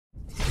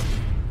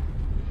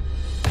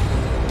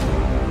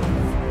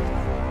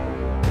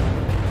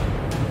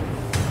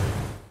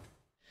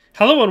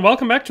Hello and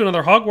welcome back to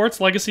another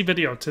Hogwarts Legacy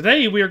video.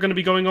 Today we are going to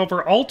be going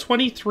over all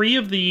 23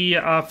 of the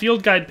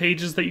field guide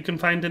pages that you can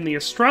find in the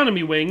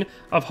astronomy wing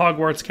of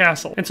Hogwarts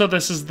Castle. And so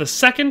this is the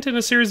second in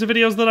a series of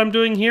videos that I'm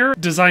doing here,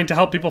 designed to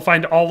help people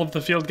find all of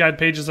the field guide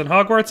pages in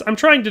Hogwarts. I'm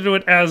trying to do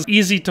it as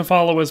easy to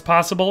follow as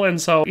possible,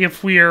 and so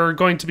if we are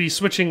going to be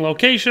switching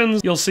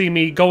locations, you'll see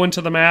me go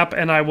into the map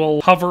and I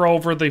will hover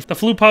over the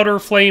Flue Powder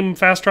Flame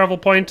fast travel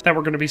point that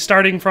we're going to be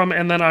starting from,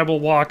 and then I will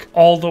walk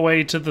all the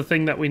way to the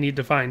thing that we need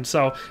to find.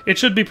 So it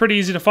should be pretty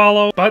easy to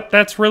follow, but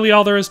that's really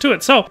all there is to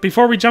it. So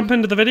before we jump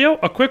into the video,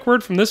 a quick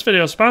word from this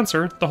video's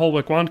sponsor, the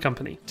Holwick Wand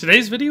Company.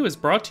 Today's video is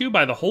brought to you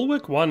by the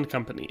Holwick Wand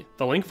Company,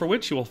 the link for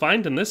which you will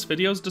find in this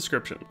video's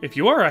description. If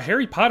you are a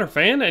Harry Potter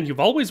fan and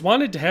you've always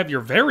wanted to have your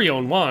very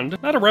own wand,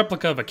 not a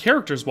replica of a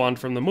character's wand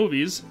from the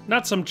movies,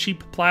 not some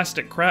cheap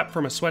plastic crap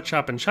from a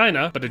sweatshop in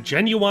China, but a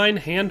genuine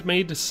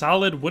handmade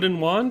solid wooden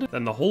wand,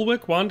 then the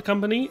Holwick Wand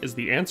Company is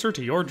the answer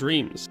to your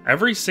dreams.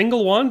 Every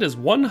single wand is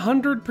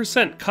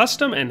 100%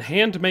 custom and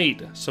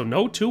handmade, so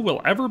no two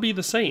will ever be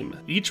the same.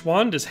 Each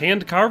wand is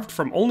hand carved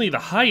from only the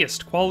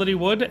highest quality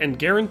wood and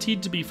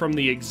guaranteed to be from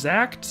the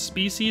exact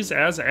species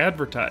as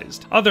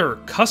advertised. Other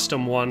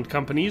custom wand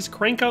companies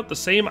crank out the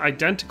same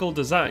identical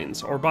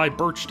designs or buy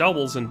birch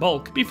doubles in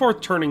bulk before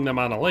turning them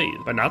on a lathe,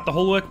 but not the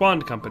Holwick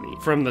Wand Company.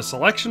 From the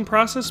selection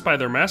process by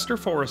their master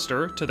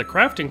forester to the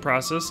crafting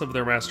process of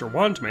their master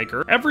wand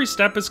maker, every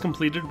step is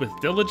completed with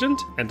diligent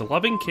and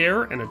loving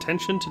care and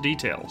attention to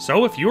detail.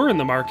 So if you're in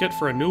the market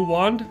for a new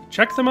wand,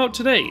 check them out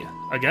today.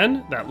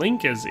 Again, that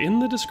link is in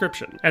the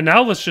description. And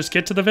now let's just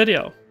get to the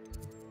video.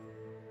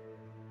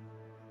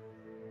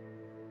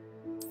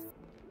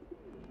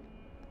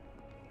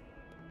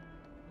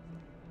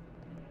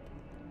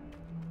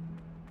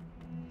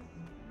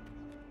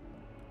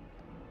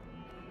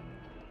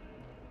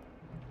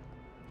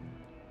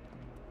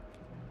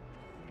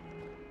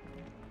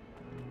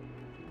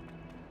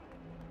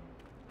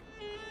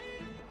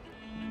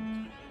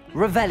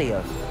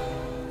 Revelio.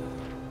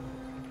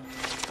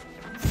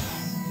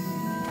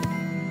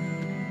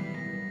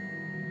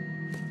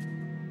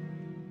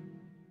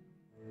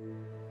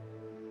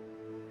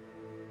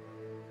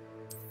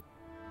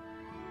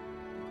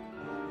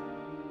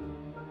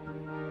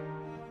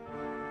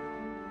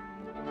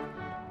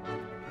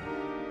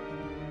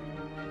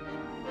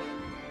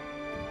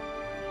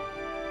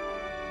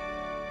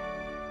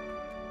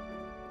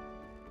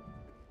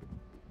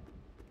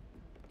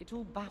 It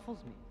all baffles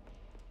me.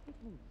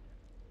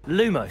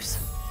 Lumos.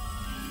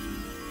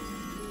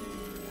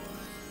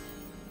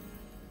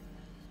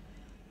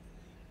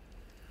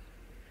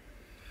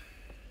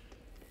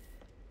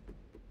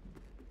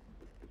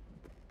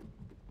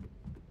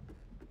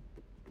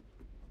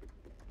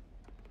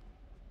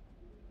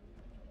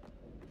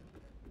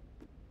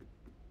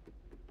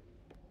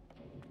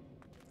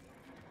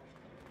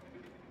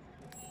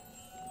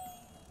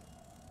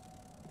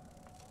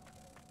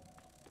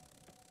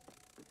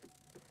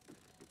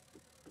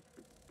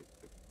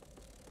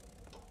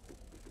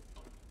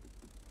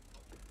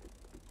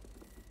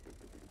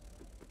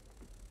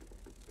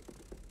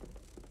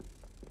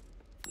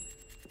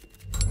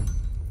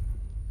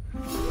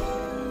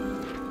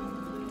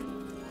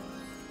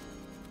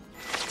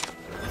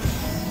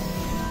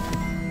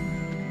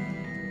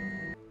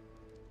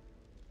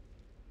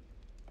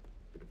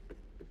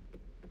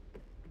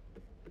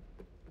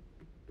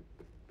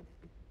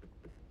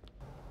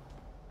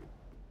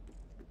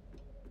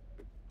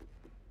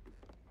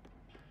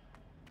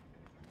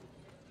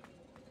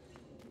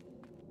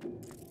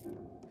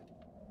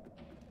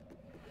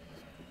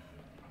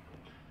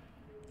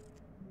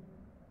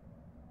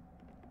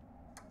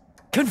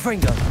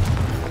 Confringo.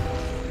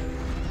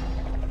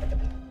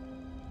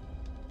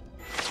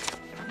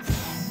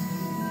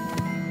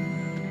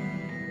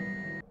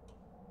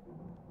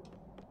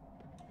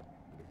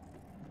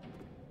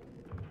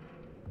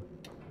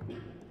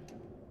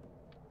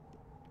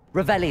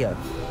 Revelio.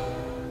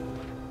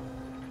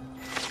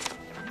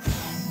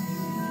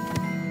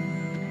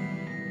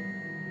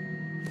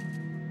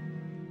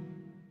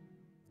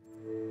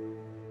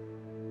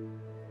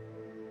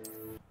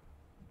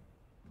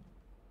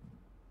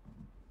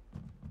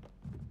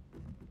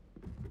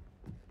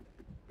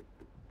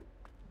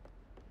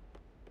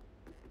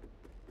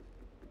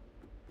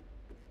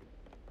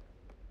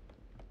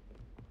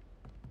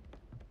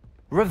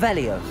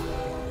 Revelio.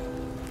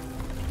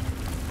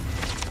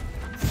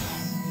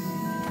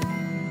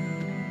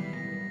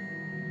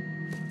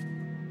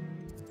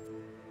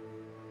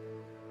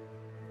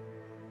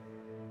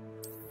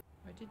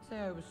 I did say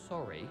I was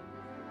sorry.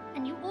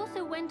 And you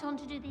also went on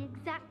to do the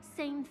exact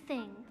same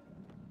thing.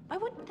 I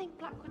wouldn't think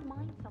Black would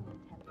mind someone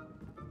telling him.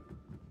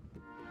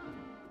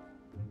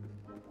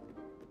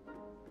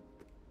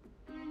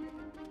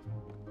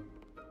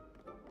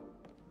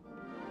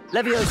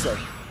 Levioso.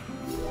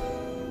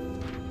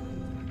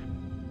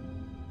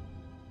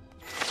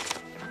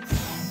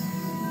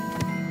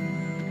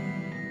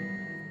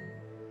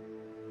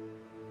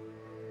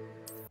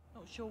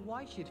 sure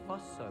why she'd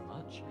fuss so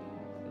much.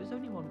 It was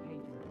only one page.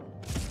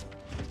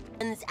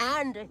 And his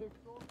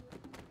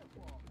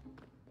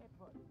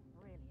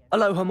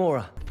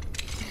Alohomora.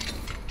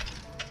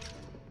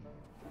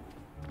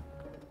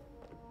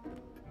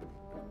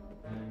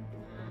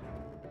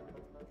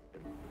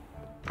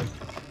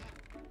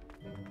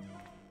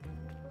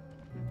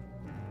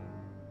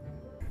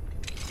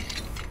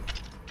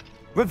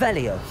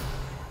 Revelio.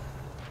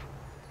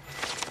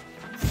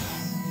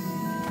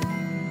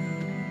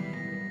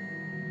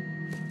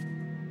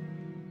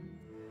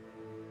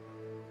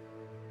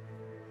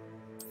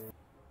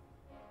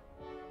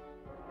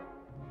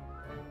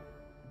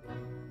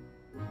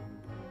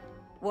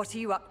 What are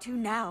you up to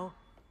now?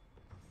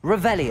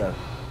 Revelio.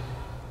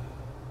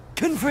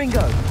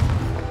 Confringo.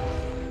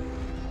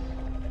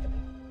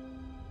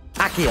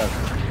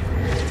 Accio.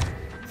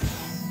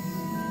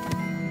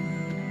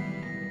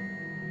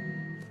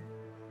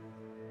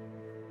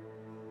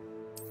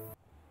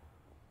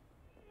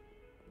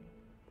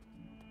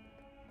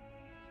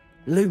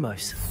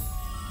 Lumos.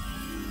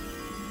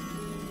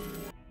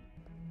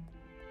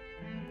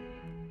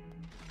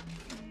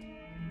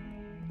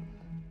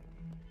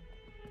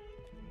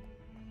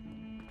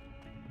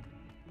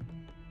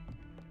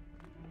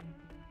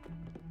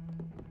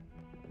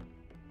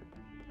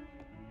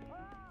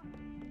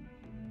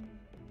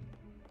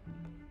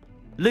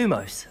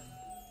 Lumos.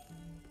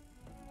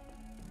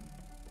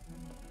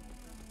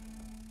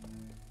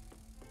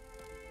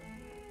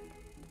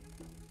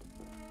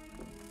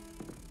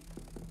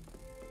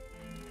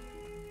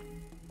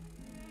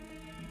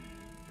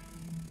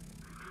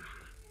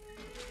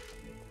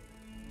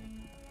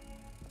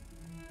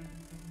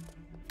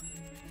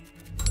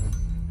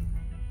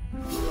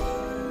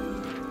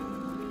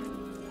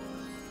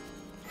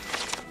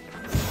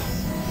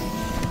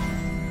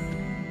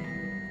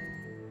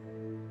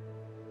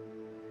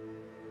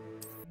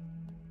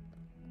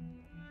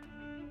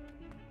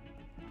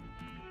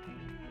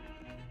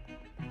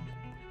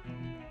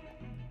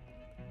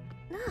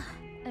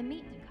 A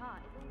meet to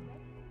card.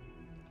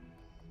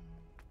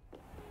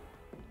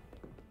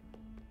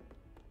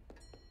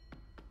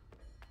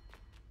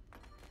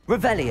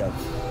 Revelio.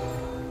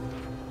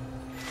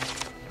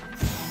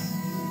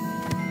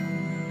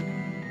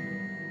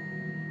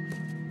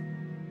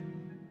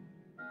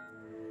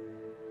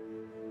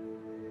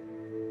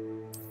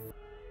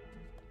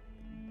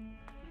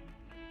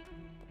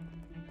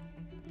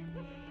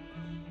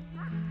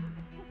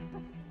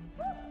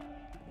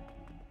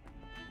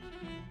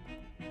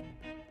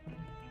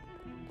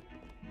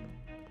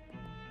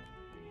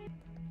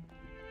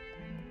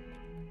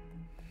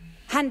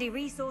 Handy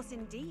resource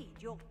indeed,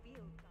 your field.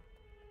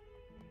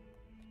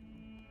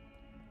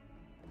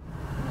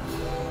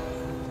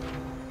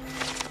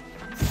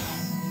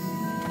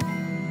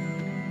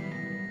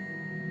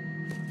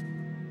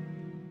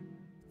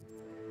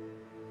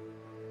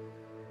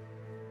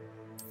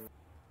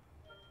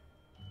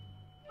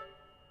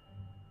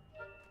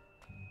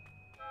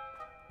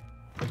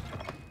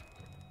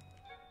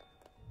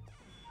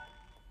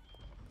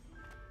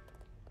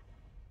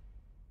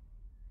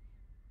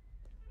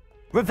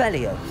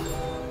 Revelio.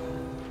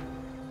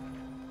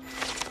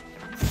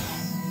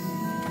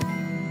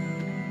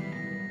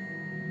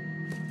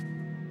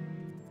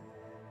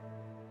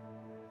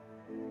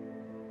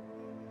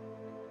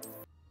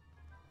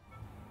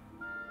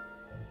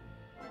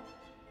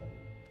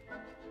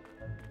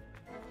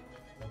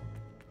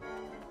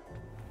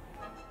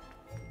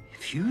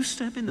 If you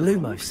step in the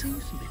Lumos. wrong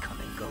things and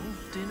become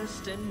engulfed in a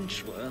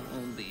stench, well,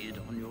 albeit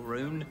on your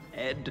own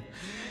head,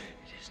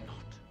 it is not.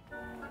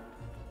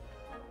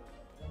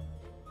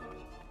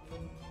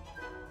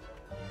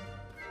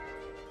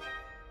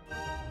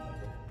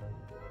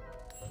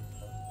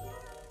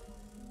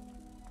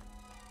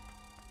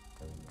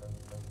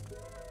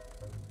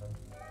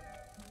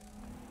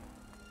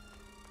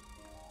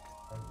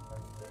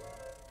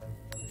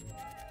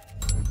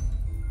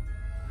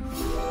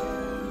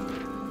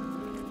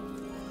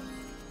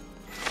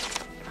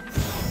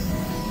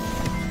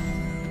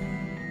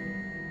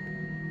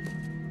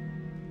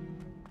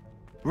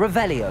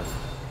 Revelio.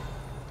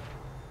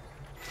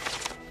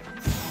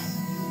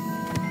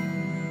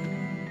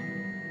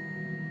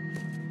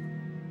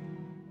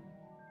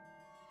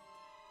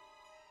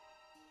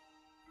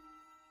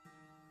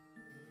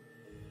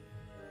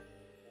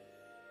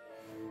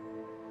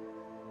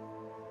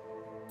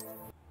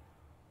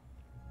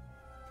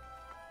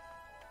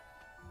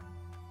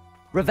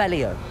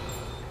 Revelio.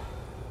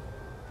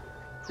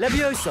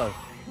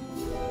 Levioso.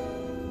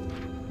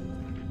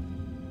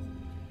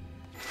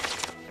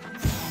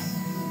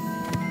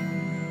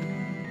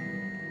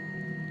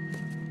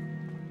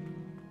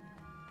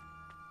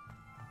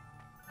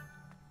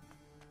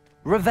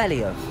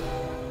 Revelio.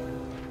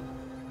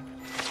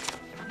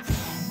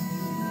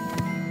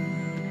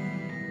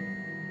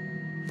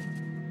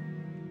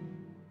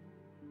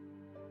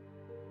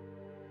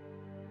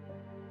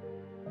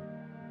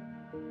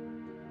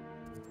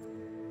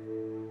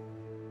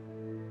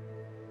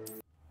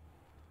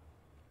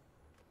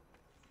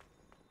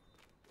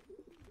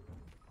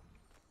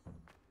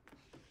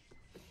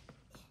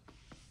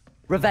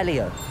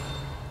 Revelio.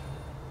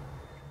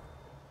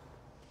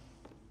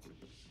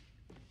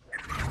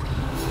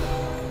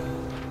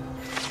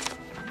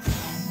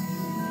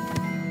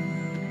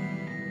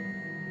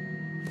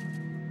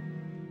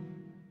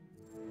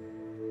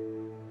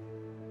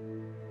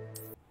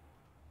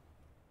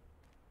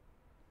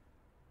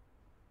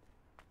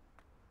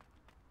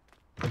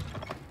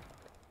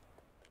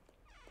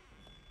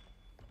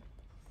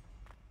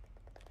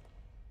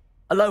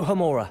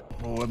 Alohomora.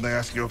 Oh, when they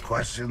ask you a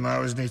question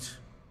now, isn't it?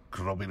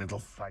 Grubby little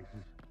faces.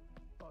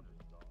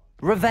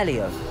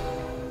 Revelio.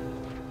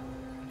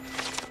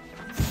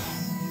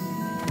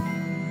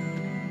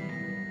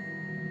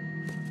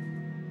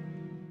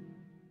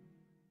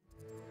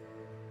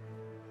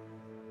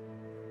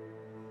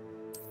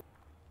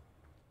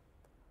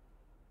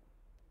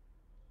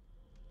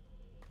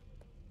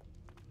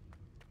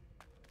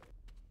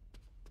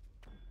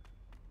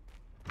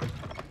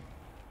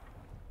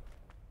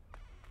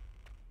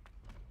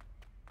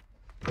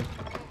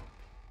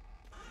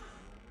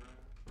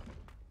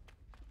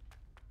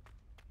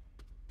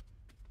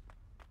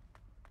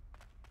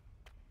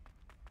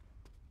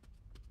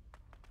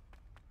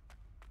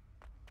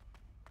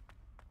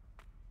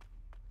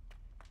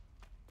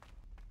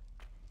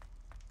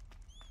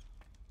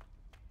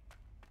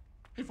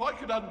 If I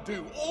could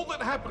undo all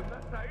that happened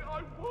that day,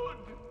 I would!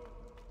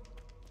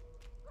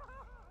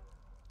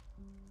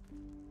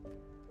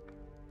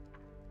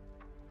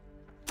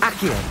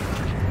 Accio.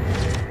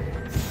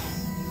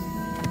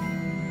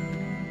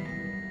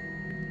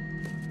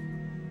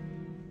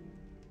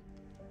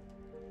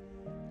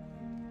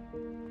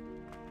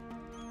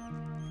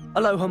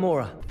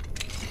 Alohomora.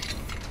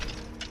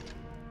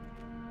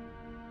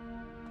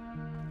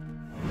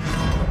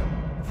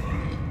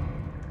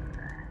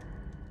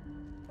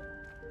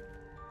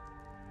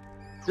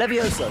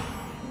 Levioso.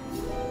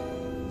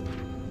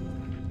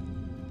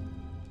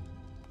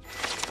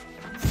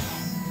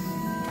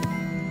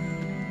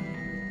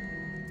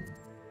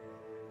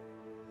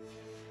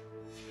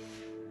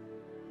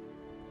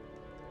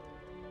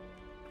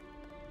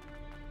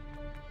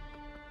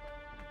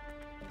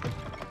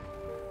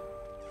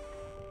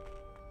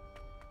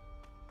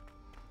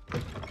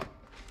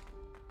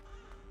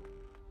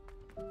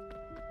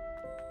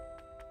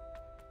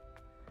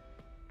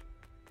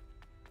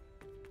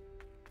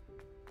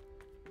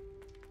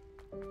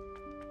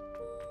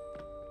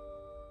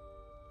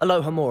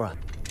 Alohomora.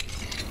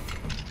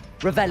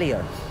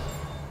 Revelio.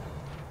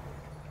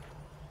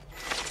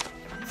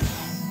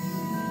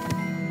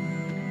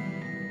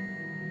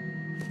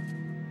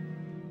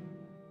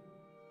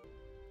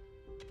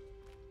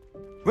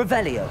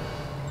 Revelio.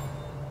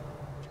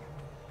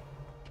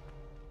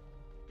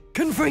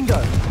 Confringo.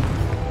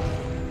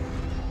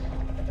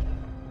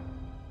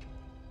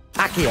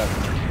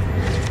 Accio.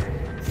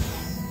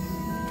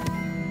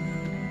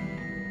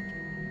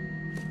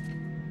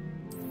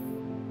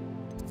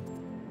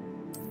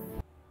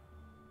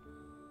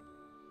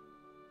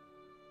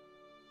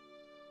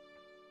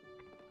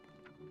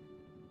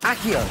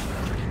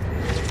 Accio.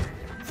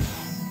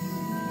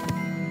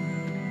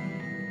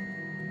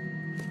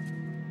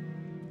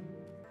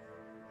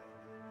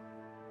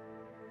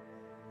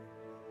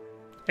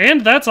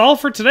 And that's all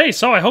for today,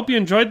 so I hope you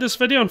enjoyed this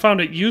video and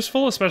found it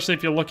useful, especially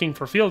if you're looking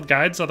for field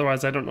guides,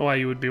 otherwise I don't know why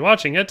you would be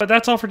watching it. But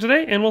that's all for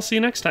today, and we'll see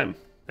you next time.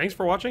 Thanks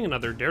for watching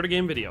another Dare to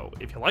Game video.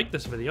 If you liked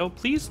this video,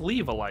 please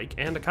leave a like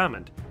and a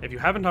comment. If you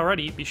haven't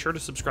already, be sure to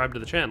subscribe to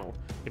the channel.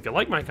 If you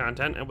like my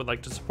content and would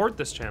like to support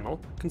this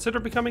channel, consider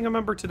becoming a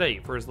member today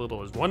for as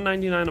little as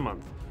 $1.99 a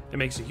month. It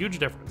makes a huge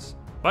difference.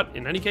 But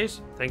in any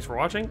case, thanks for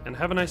watching and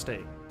have a nice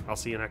day. I'll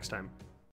see you next time.